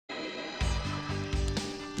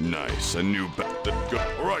Nice, a new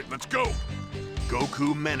All right, let's go.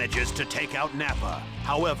 Goku manages to take out Nappa.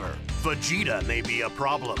 However, Vegeta may be a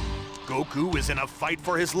problem. Goku is in a fight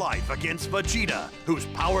for his life against Vegeta, who's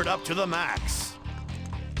powered up to the max.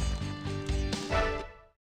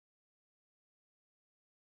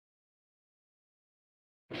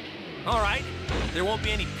 All right, there won't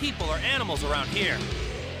be any people or animals around here.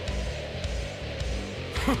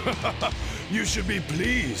 You should be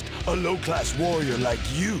pleased, a low-class warrior like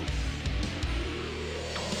you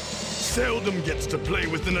seldom gets to play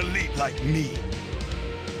with an elite like me.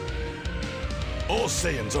 All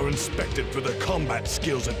Saiyans are inspected for their combat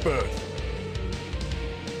skills at birth.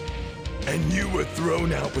 And you were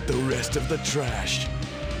thrown out with the rest of the trash.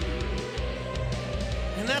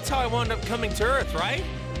 And that's how I wound up coming to Earth, right?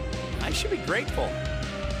 I should be grateful.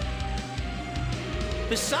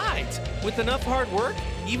 Besides, with enough hard work,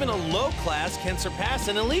 even a low class can surpass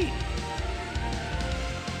an elite.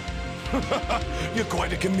 You're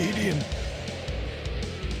quite a comedian.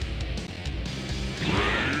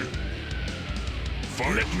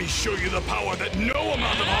 Let me show you the power that no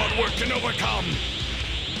amount of hard work can overcome.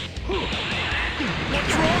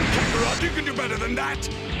 What's wrong, Kakarot? You can do better than that.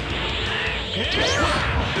 It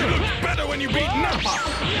looks better when you beat Nappa.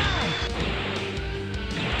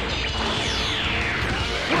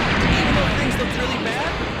 Even though things look really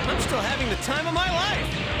bad, I'm still having the time of my life.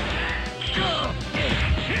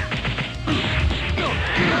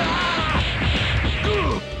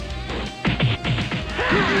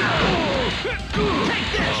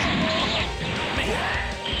 Man,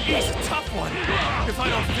 he's a tough one. If I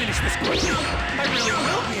don't finish this quickly, I really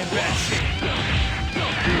will be in bad shape.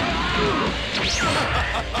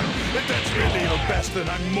 If that's really your best, then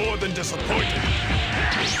I'm more than disappointed.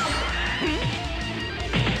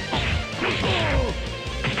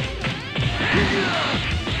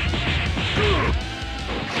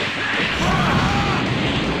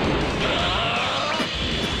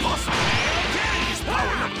 His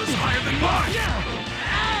power level is higher than mine!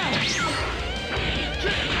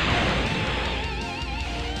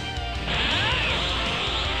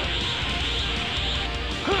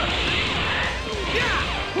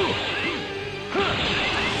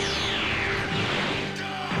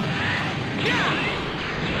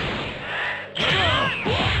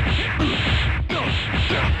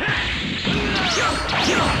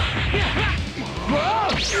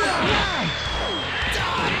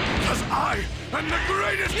 Because I am the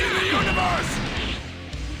greatest in the universe!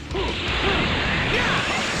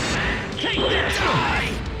 Take this!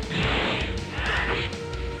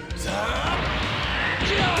 Die!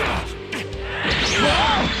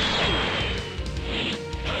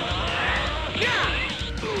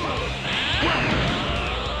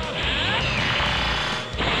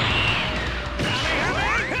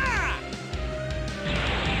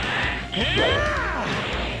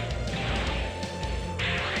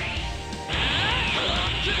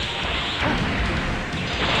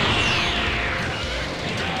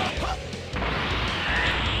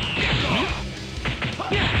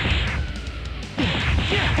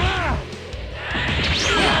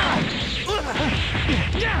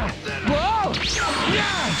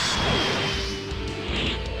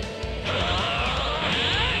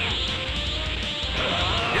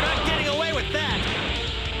 You're not getting away with that.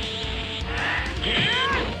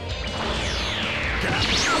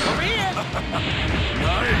 Over here.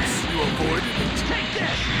 Nice, you avoided it. Take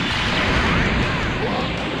this.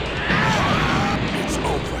 It's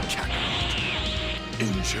over, Kakarot.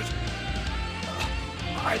 Injured.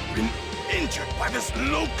 I've been injured by this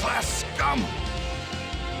low-class scum.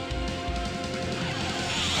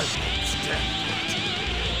 I won't stand for it.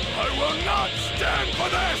 I will not stand for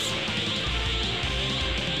this!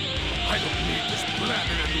 I don't need this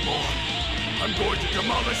planet anymore. I'm going to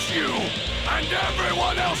demolish you and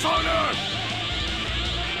everyone else on Earth!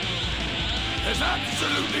 There's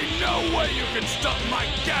absolutely no way you can stop my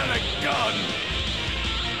gallic gun!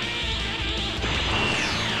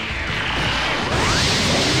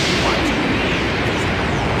 What?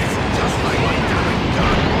 It's just like my gallic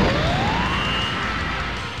gun!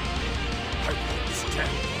 I won't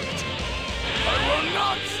stand for it. I will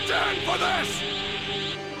not stand for this!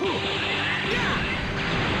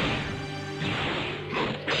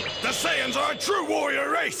 The Saiyans are a true warrior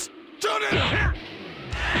race! Turn it up!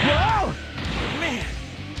 Whoa! Man,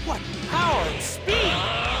 what power and speed!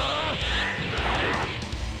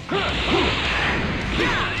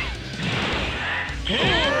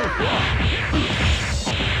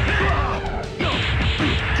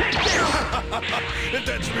 If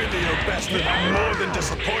that's really your best, then I'm more than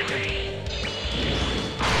disappointed.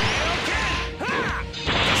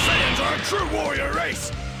 The Saiyans are a true warrior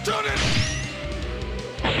race! Done it!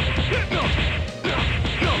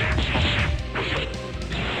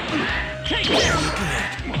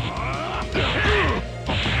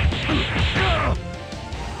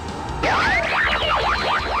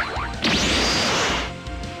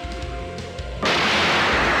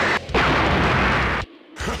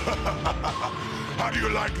 How do you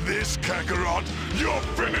like this, Kakarot? You're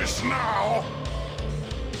finished now!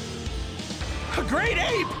 A great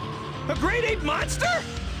ape? A great ape monster?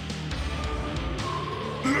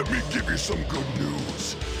 Let me give you some good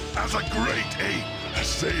news. As a great ape, a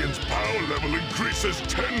Saiyan's power level increases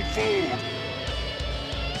tenfold.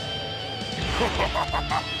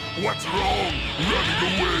 What's wrong? Running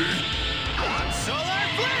away? Solar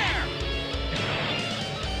flare!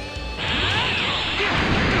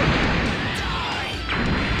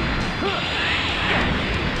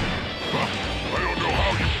 I don't know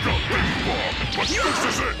how you got this far, but this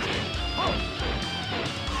is it!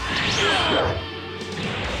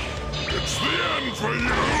 It's the end for you!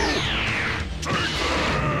 Take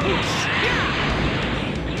this!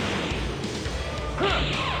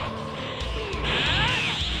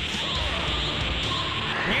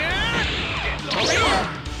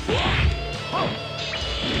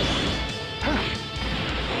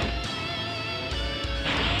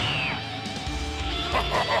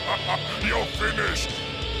 You're finished!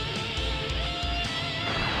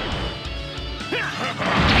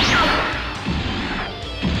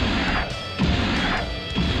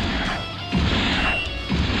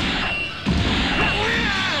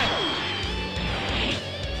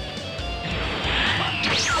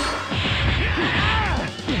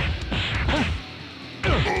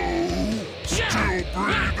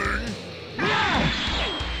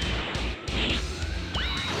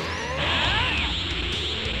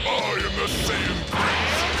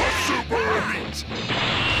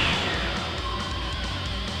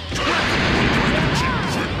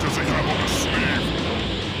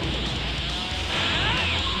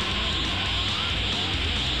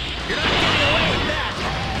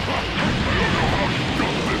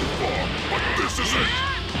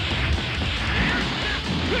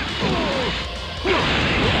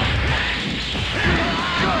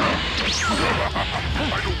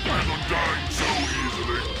 I don't plan on dying so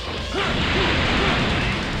easily.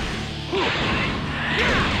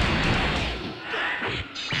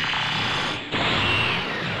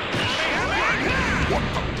 What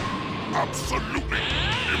the? Absolutely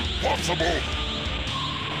impossible!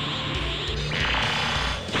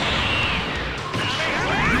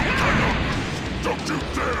 You cannot lose! Don't you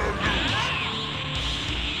dare lose!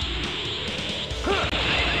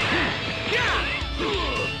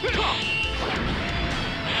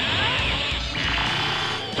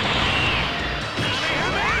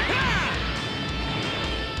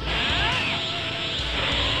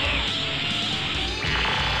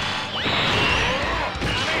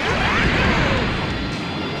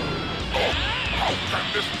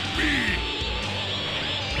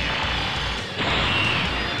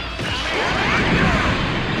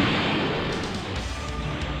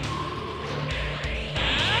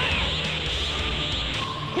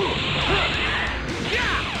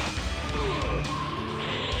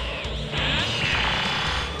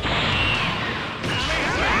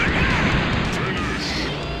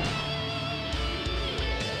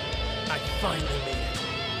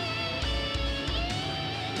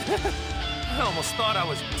 I almost thought I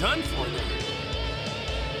was done for there.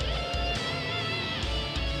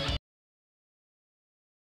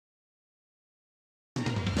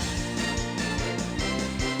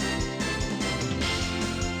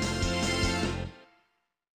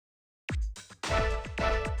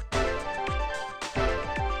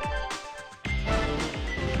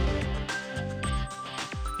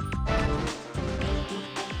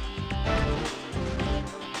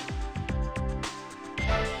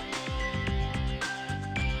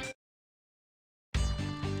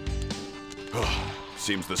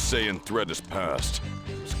 Seems the Saiyan threat is past.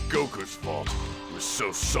 It was Goku's fault. He was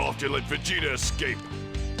so soft he let Vegeta escape.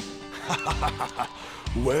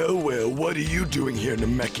 Well, what are you doing here,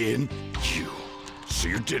 Namekian? So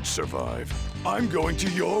you did survive. I'm going to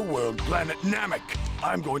your world, planet Namek.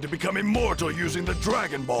 I'm going to become immortal using the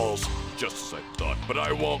Dragon Balls. Just as I thought, but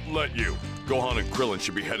I won't let you. Gohan and Krillin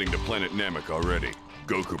should be heading to planet Namek already.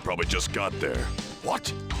 Goku probably just got there.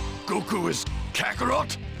 What? Goku is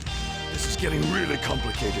Kakarot? This is getting really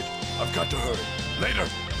complicated. I've got to hurry. Later.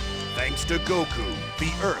 Thanks to Goku,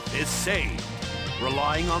 the Earth is saved.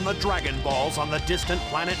 Relying on the Dragon Balls on the distant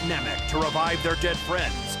planet Namek to revive their dead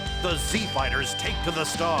friends, the Z-Fighters take to the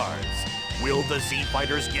stars. Will the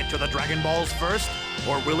Z-Fighters get to the Dragon Balls first?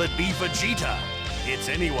 Or will it be Vegeta? It's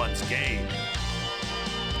anyone's game.